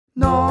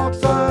Not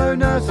so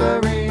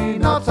nursery,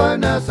 not so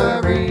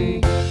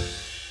nursery.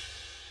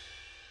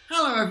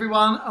 Hello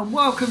everyone and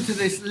welcome to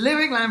this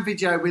Living Land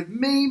video with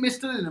me,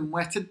 Mr Linham,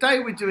 where today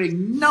we're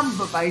doing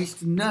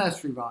number-based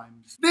nursery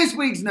rhymes. This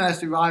week's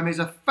nursery rhyme is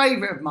a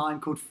favourite of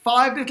mine called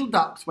 5 Little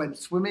Ducks Went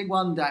Swimming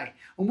One Day,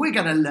 and we're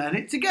going to learn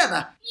it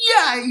together.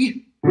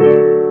 Yay!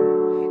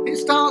 It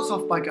starts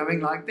off by going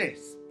like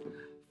this.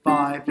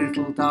 5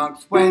 little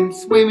ducks went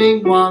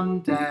swimming one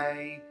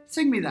day.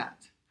 Sing me that.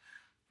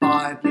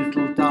 5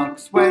 little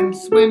ducks went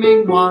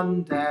swimming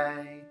one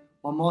day.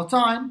 One more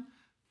time.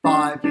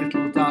 5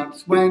 little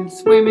ducks went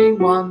swimming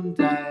one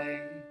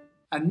day.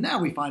 And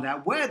now we find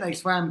out where they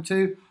swam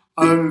to.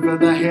 Over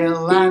the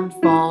hill and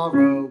far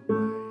away.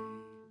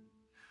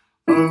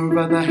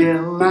 Over the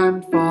hill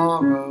and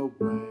far away.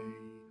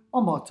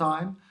 One more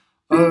time.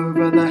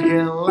 Over the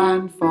hill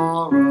and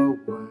far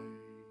away.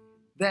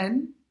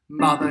 Then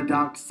Mother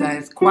Duck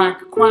says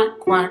quack, quack,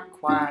 quack,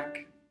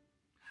 quack.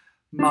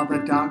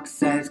 Mother Duck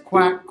says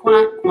quack,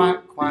 quack,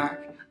 quack,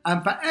 quack.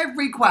 And for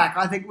every quack,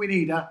 I think we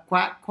need a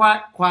quack,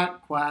 quack,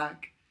 quack,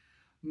 quack.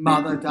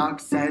 Mother Duck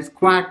says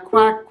quack,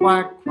 quack,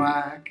 quack,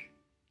 quack.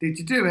 Did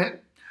you do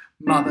it?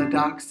 Mother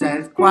Duck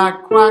says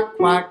quack, quack,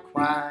 quack,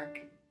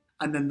 quack.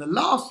 And then the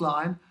last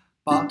line,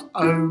 but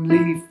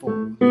only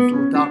 4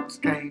 little ducks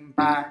came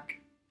back.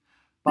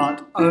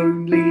 But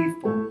only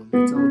 4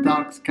 little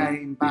ducks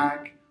came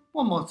back.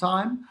 One more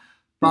time.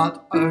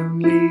 But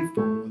only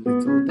 4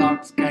 little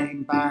ducks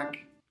came back.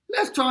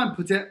 Let's try and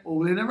put it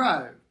all in a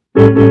row.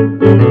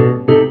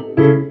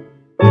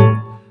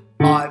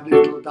 5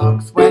 little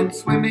ducks went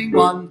swimming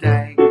one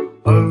day.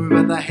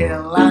 Over the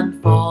hill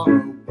and far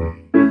away.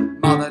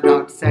 Mother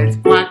Duck says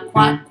quack,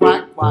 quack,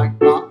 quack, quack.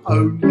 But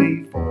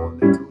only 4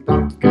 little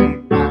ducks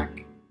came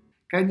back.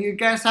 Can you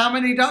guess how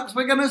many ducks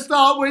we're going to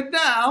start with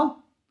now?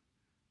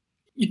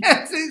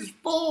 Yes, it's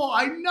 4,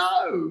 I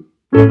know.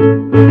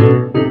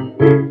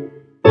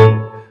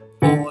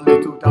 4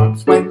 little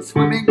ducks went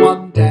swimming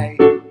one day.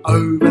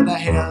 Over the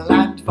hill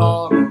and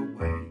far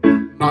away.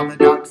 Mother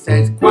Duck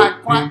says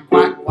quack, quack,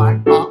 quack,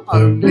 quack. But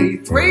only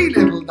 3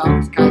 little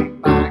ducks came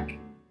back.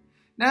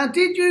 Now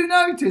did you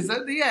notice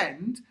at the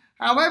end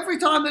how every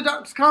time the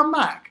ducks come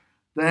back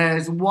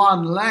there's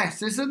one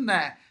less, isn't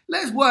there?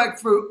 Let's work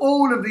through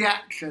all of the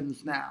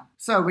actions now.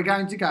 So we're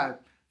going to go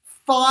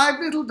 5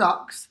 little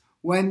ducks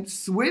went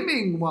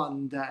swimming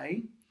one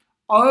day.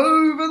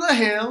 Over the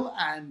hill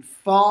and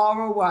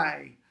far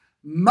away.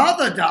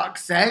 Mother Duck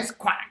says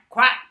quack,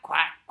 quack,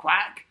 quack,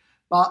 quack.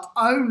 But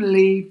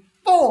only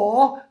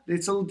 4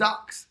 little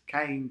ducks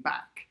came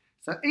back.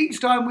 So each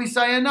time we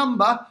say a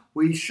number,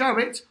 we show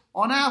it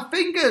on our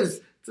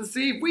fingers to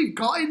see if we've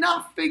got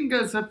enough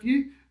fingers. Have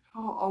you?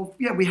 Oh,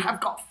 yeah, we have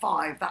got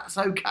 5. That's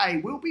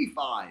okay. We'll be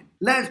fine.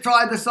 Let's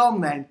try the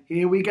song then.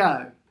 Here we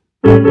go.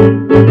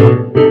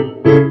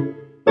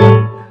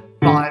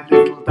 5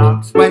 little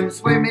ducks went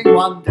swimming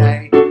one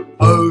day.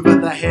 Over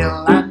the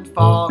hill and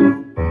far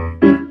away.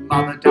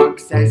 Mother Duck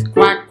says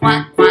quack,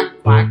 quack, quack,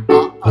 quack.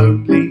 But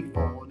only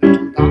 4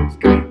 little ducks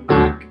came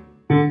back.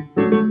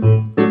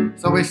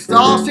 So we're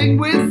starting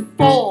with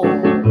 4.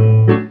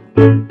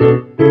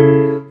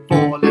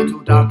 4 little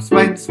ducks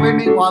went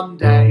swimming one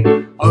day.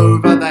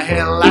 Over the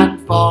hill and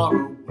far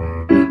away.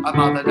 A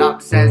Mother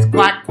Duck says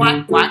quack,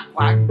 quack, quack,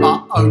 quack.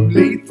 But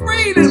only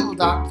 3 little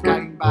ducks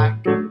came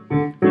back.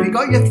 Have you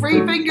got your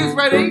 3 fingers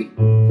ready?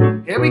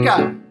 Here we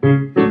go.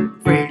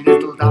 3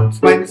 little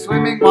ducks went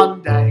swimming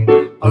one day.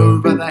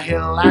 Over the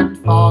hill and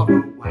far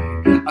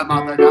away. A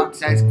Mother Duck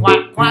says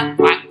quack, quack,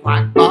 quack,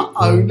 quack. But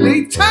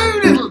only 2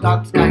 little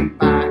ducks came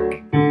back.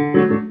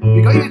 Have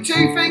you got your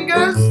 2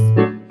 fingers?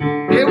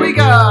 Here we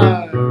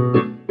go.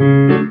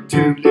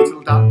 2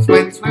 little ducks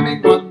went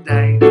swimming one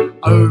day.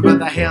 Over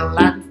the hill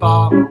and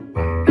far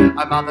away.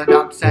 A Mother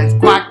Duck says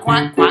quack,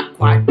 quack, quack,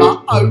 quack.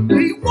 But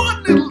only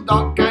 1 little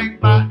duck came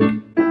back.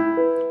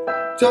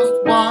 Just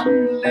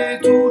 1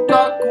 little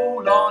duck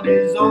all on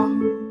his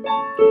own.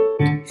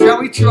 Shall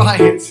we try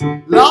it?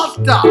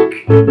 Last duck.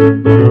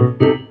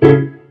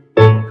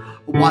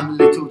 1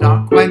 little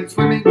duck went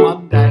swimming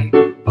one day.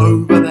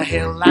 Over the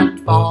hill and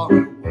far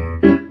away.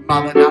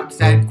 Mother Duck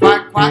said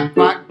quack, quack,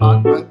 quack,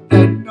 but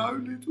then no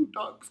little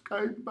ducks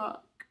came back.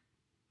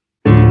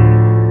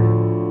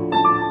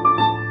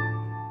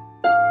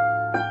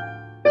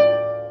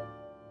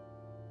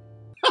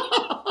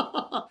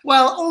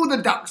 Well, all the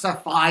ducks are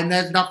fine.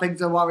 There's nothing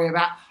to worry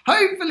about.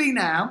 Hopefully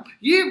now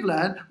you've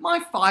learned my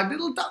 5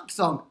 Little Duck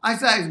song. I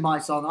say it's my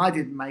song. I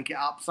didn't make it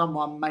up.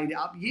 Someone made it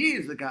up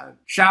years ago.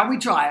 Shall we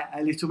try it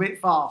a little bit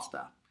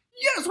faster?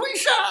 Yes, we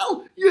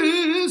shall.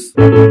 Yes.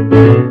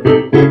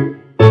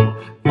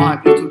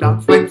 5 little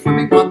ducks went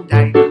swimming one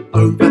day.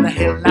 Over the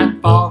hill and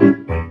far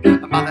away.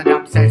 A Mother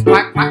Duck says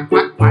quack, quack,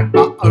 quack, quack.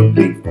 But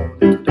only 4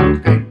 little ducks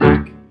came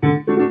back.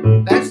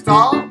 Let's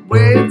start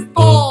with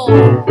 4.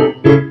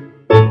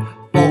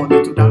 4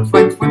 little ducks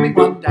went swimming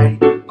one day.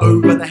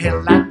 Over the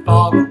hill and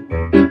far away.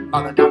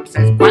 Mother Duck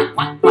says quack,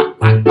 quack, quack,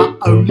 quack. But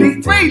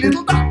only 3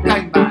 little ducks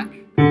came back.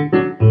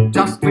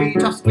 Just 3,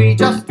 just 3,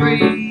 just 3.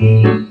 3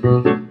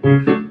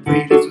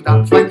 little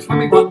ducks went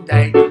swimming one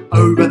day.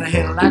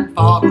 hill and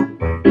far away.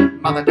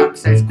 Mother duck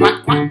says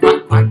quack, quack,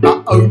 quack, quack,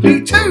 but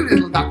only two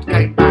little ducks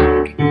came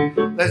back.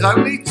 There's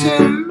only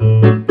two.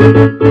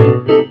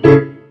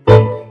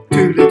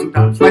 Two little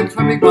ducks went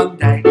swimming one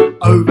day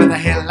over the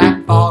hill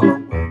and far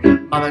away.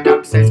 Mother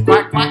duck says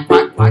quack, quack,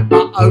 quack, quack,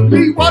 but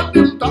only one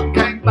little duck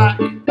came back.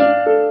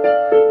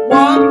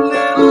 One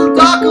little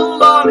duck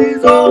all on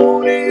his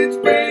own, it's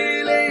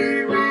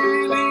really,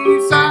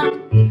 really sad.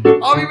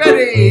 Are we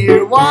ready?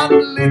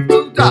 One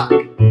little duck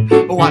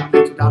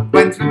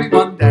went swimming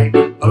one day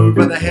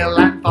over the hill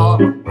and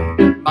far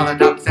away. Mother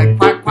duck said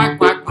quack, quack,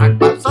 quack, quack,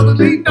 but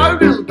suddenly no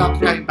little ducks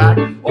came back.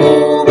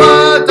 All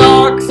the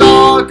ducks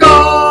are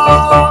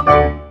gone.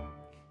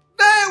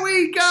 There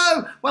we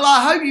go. Well,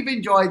 I hope you've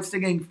enjoyed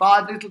singing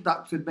Five Little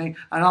Ducks with me,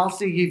 and I'll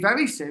see you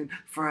very soon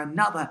for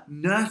another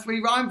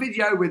nursery rhyme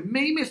video with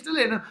me, Mr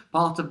Linham,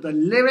 part of the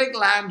Lyric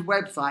Land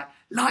website.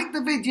 Like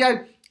the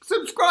video,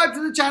 subscribe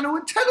to the channel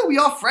and tell all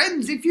your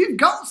friends if you've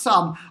got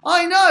some.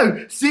 I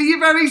know. See you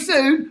very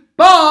soon.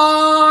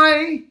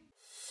 Bye.